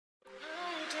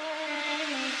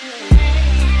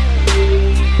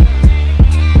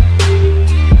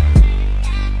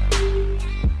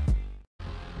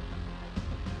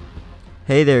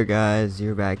Hey there guys,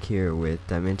 you're back here with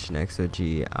Dimension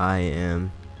XOG. I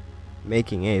am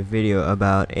making a video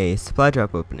about a supply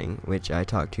drop opening, which I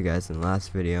talked to you guys in the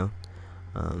last video.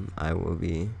 I will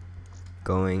be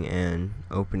going and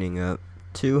opening up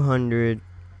 200,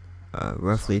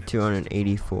 roughly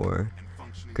 284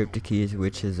 crypto keys,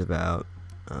 which is about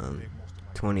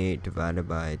 28 divided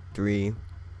by 3.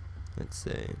 Let's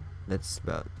say that's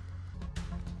about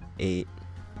 8,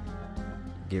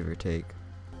 give or take.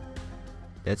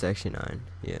 That's actually 9.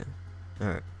 Yeah.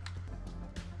 Alright.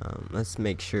 Let's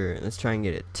make sure. Let's try and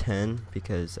get it 10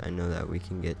 because I know that we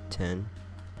can get 10.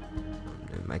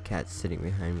 My cat's sitting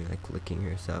behind me, like licking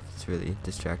herself. It's really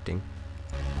distracting.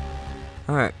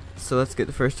 Alright. So let's get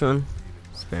the first one.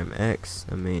 Spam X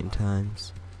a million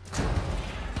times.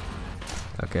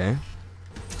 Okay.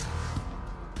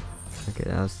 Okay,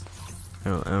 that was. I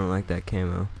don't like that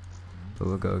camo. But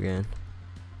we'll go again.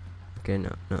 Okay,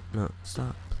 no,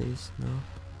 stop, please, no.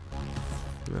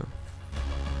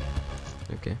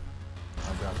 Okay.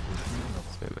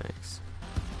 Spam X.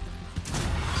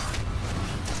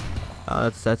 Oh,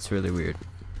 that's really weird.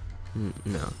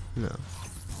 No.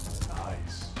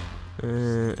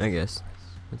 I guess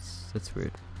that's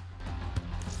weird.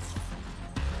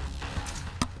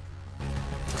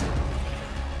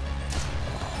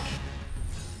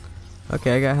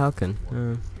 Okay, I got Halcon.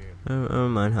 I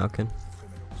don't mind Halcon.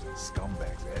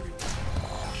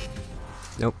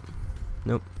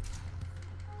 Nope.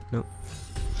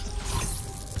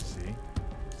 See?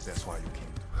 That's why you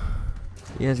came.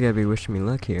 You guys gotta be wishing me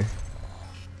luck here.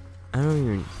 I don't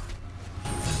even.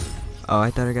 Oh,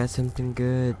 I thought I got something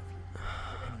good.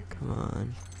 Come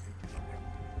on.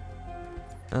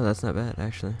 Oh, that's not bad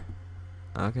actually.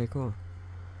 Okay, cool.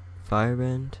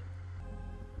 Firebrand.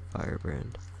 I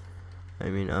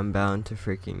mean, I'm bound to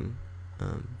freaking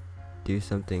do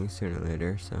something sooner or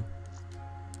later, so.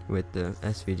 With the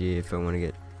SVG if I want to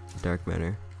get dark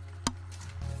matter.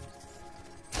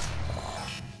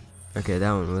 Okay,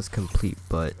 that one was complete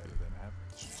butt.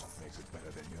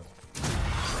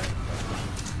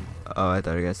 Oh, I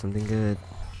thought I got something good.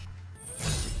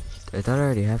 I thought I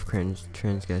already have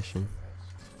transgression.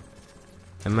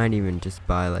 I might even just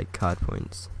buy like COD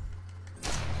points.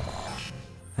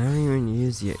 I don't even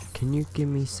use it. Can you give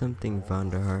me something,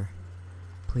 Vandahar?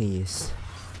 Please.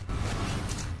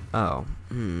 Oh,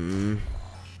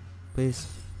 please.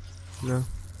 No,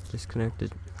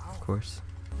 disconnected, of course.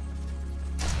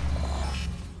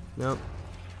 Nope.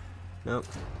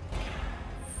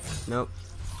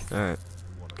 Alright,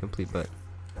 complete butt.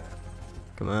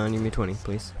 Come on, give me 20,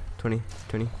 please. 20,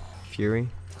 Fury.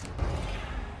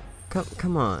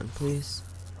 Come on, please.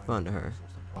 Vandahar.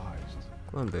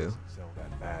 Come on, boo.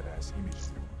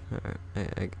 Alright,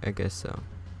 I guess so.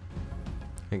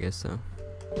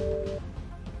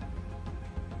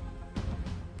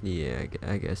 Yeah,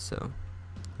 I guess so.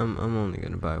 I'm only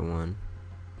gonna buy one.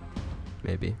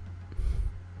 Maybe.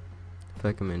 I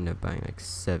feel like I'm gonna end up buying like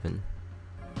 7.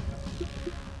 I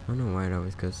don't know why it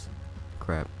always goes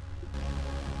crap.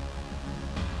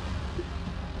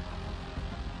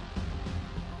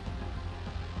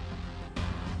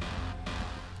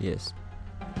 Yes.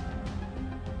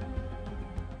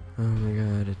 Oh my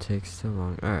god, it takes so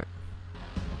long. Alright.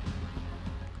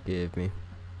 Give me.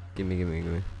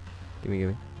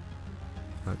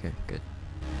 Okay, good.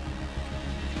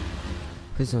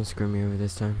 Please don't screw me over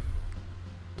this time.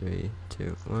 3,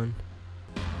 2, 1.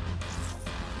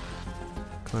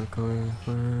 Come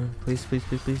on. Please.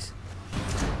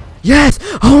 Yes!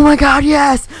 Oh my god,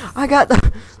 yes! I got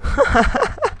the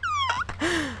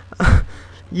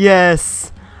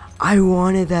yes! I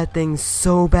wanted that thing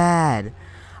so bad.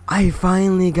 I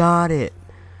finally got it.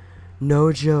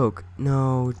 No joke.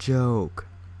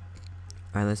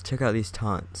 Alright, let's check out these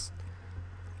taunts.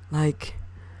 Like,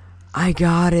 I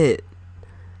got it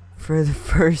for the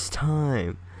first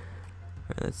time.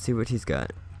 Alright, let's see what he's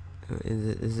got.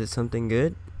 Is it something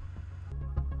good?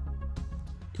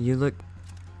 You look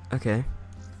okay.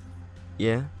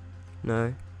 Yeah.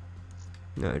 No.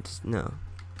 Just no.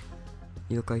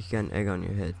 You look like you got an egg on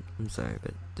your head. I'm sorry,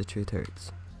 but the truth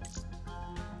hurts.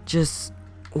 Just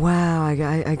wow,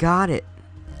 I got it.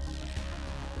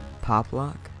 Pop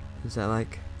lock? Is that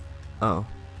like oh.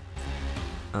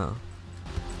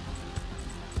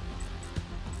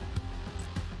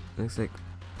 Looks like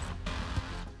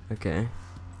okay,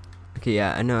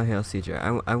 yeah, I know Hail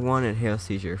Seizure. I wanted Hail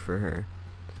Seizure for her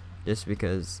just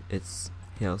because it's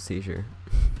Hail Seizure.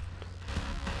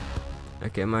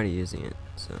 Okay, I'm already using it,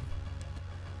 so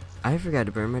I forgot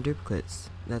to burn my duplicates.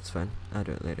 That's fine, I'll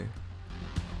do it later.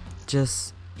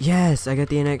 Just yes, I got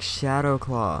the NX Shadow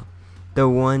Claw. The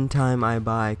one time I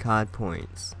buy COD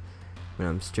points. but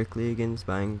I'm strictly against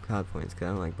buying COD points because I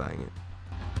don't like buying it.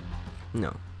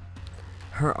 No.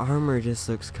 Her armor just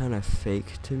looks kind of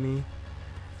fake to me.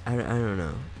 I don't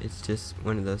know. It's just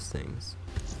one of those things.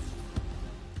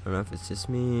 I don't know if it's just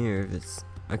me or if it's...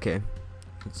 Okay.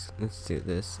 Let's do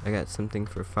this. I got something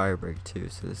for fire break too,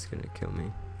 so this is gonna kill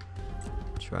me.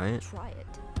 Try it. Try it.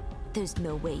 There's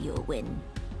no way you'll win.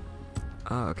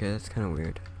 Oh, okay, that's kind of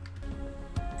weird.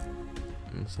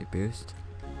 Let's see, boost.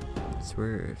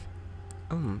 Swerve.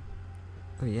 Oh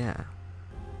yeah.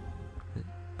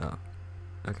 Oh,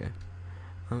 okay.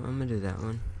 I'm gonna do that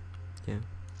one. Yeah.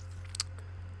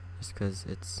 Just because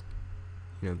it's,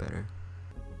 you know, better.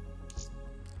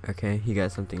 Okay, you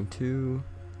got something too.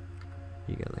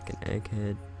 You got like an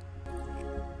egghead.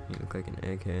 You look like an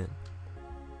egghead.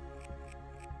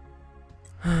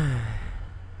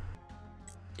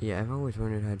 Yeah, I've always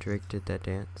wondered how Drake did that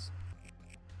dance.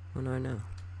 Well, now I know.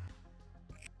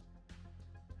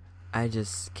 I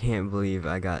just can't believe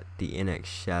I got the NX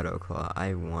Shadow Claw.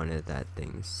 I wanted that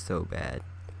thing so bad.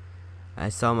 I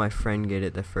saw my friend get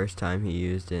it the first time he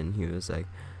used it, and he was like,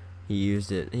 he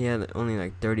used it. He had only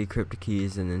like 30 crypto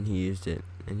keys, and then he used it,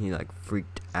 and he like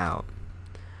freaked out.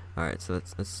 Alright, so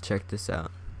let's check this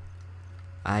out.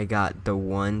 I got the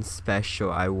one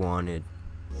special I wanted.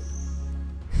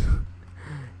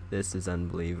 This is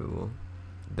unbelievable.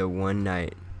 The one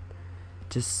night.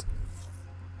 Just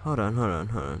hold on.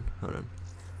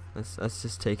 Let's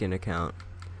just take into account.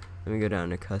 Let me go down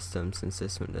to custom since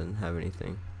this one doesn't have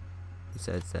anything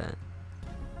besides that.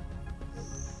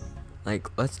 Like,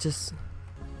 let's just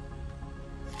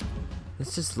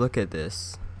look at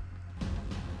this.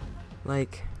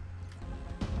 Like,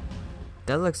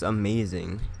 that looks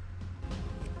amazing.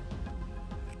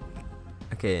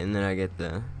 Okay, and then I get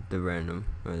the random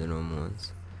or the normal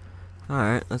ones.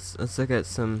 Alright, let's look at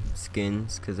some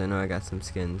skins, because I know I got some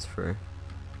skins for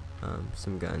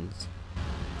some guns.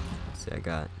 Let's see,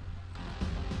 I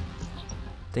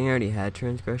think I already had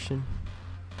Transgression.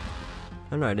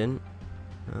 Oh no, I didn't.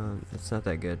 It's not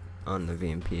that good on the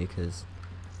VMP because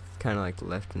kind of like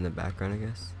left in the background, I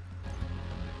guess.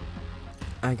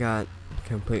 I got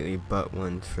completely butt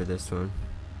ones for this one.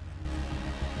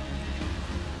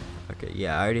 Okay,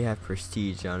 yeah, I already have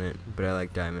Prestige on it, but I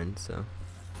like Diamond, so.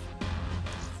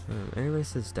 Everybody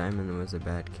says Diamond was a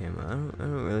bad camo. I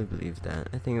don't really believe that.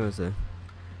 I think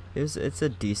it's a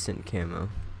decent camo.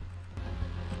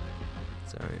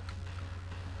 It's alright.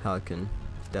 Halcyon,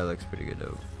 that looks pretty good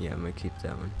though. Yeah, I'm gonna keep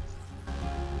that one.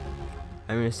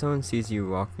 I mean, if someone sees you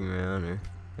walking around or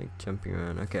like jumping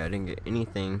around. Okay, I didn't get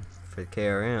anything for the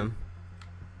KRM,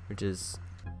 which is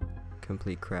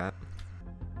complete crap.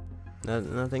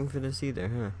 Nothing for this either,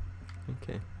 huh?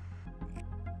 Okay.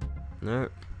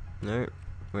 Nope.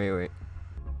 Wait.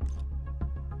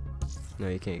 No,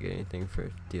 you can't get anything for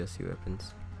DLC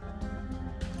weapons.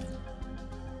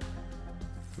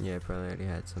 Yeah, I probably already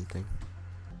had something.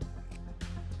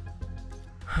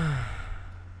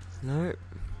 Nope.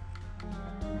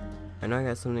 I know I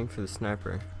got something for the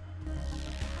sniper.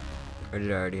 Or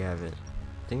did I already have it?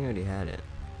 I think I already had it.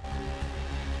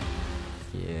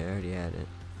 Yeah, I already had it.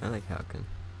 I like Halcyon.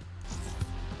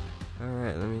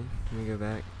 Alright, let me go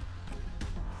back.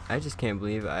 I just can't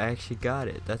believe I actually got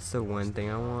it. That's the one thing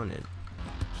I wanted.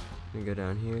 Let me go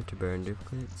down here to burn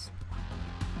duplicates.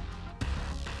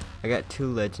 I got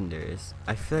 2 legendaries.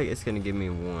 I feel like it's gonna give me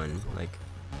 1. Like,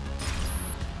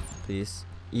 please.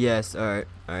 Yes, alright.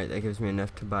 Alright, that gives me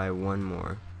enough to buy 1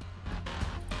 more.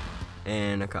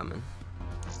 And a common.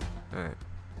 Alright.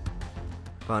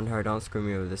 Bondhard, don't screw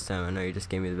me over this time. I know you just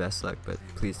gave me the best luck, but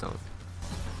please don't.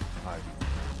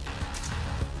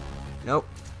 Nope.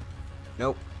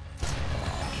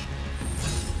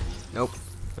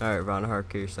 Alright, Bondhard,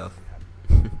 kill yourself.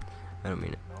 I don't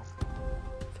mean it. I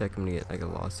feel like I'm gonna get like a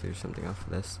lawsuit or something off of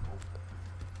this.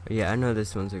 But yeah, I know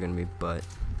this ones are gonna be butt.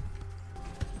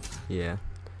 Yeah.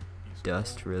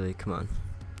 Dust, really? Come on.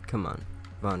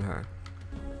 Bondhard.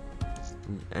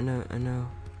 I know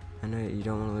you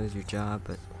don't want to lose your job,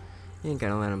 but you ain't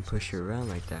gotta let them push you around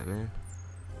like that, man.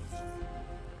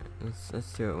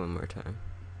 Let's do it one more time.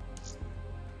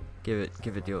 Give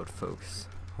it the old folks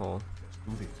hole.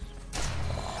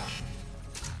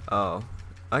 Oh,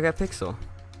 I got Pixel.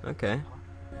 Okay.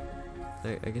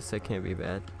 I guess that can't be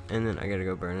bad. And then I gotta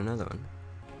go burn another one.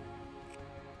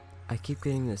 I keep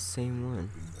getting the same one.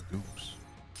 Oops.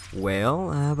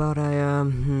 Well, how about I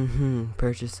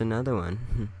purchase another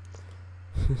one?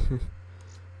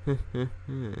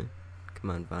 Come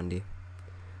on, Vondi.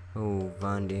 Oh,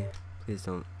 Vondi. Please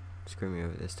don't screw me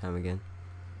over this time again.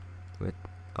 With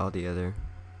all the other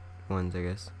ones, I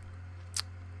guess.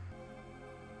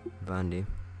 Vondi.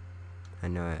 I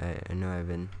know I've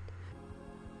been.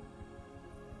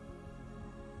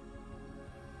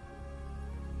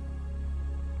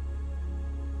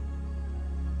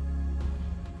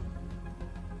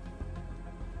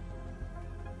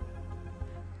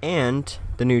 And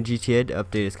the new GTA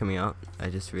update is coming out. I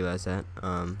just realized that.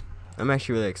 I'm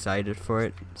actually really excited for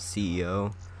it.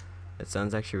 CEO. That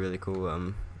sounds actually really cool.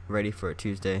 I'm ready for a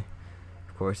Tuesday.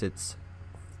 Of course, it's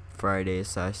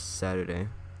Friday/Saturday.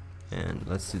 And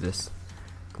let's do this.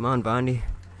 Come on, Bondi.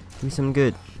 Give me something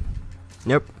good.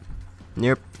 Nope.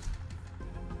 Nope.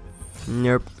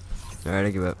 Nope. Alright,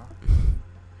 I give up.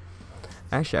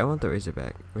 Actually, I want the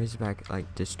Razorback. Razorback,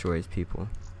 like, destroys people.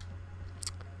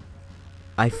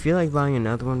 I feel like buying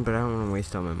another one, but I don't want to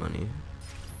waste all my money.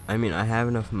 I mean, I have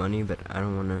enough money, but I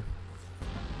don't want to,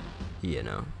 you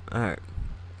know. Alright.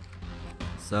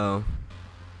 So,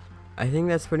 I think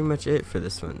that's pretty much it for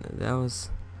this one.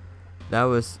 That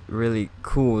was really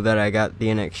cool that I got the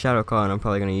NX Shadow Claw, and I'm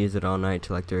probably going to use it all night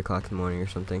till like 3 o'clock in the morning or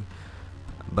something.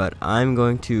 But I'm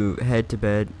going to head to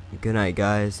bed. Good night,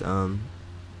 guys.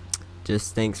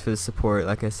 Just thanks for the support,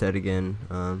 like I said again.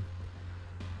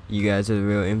 You guys are the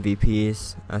real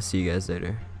MVPs. I'll see you guys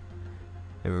later.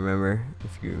 And remember,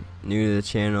 if you're new to the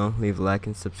channel, leave a like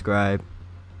and subscribe.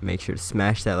 Make sure to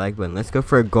smash that like button. Let's go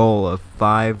for a goal of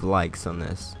 5 likes on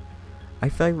this. I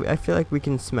feel like we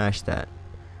can smash that,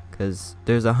 cause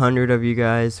there's 100 of you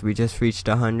guys. We just reached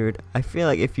 100. I feel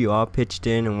like if you all pitched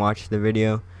in and watched the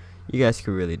video, you guys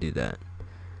could really do that.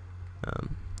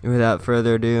 Without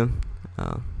further ado,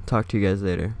 I'll talk to you guys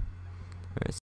later. Alright.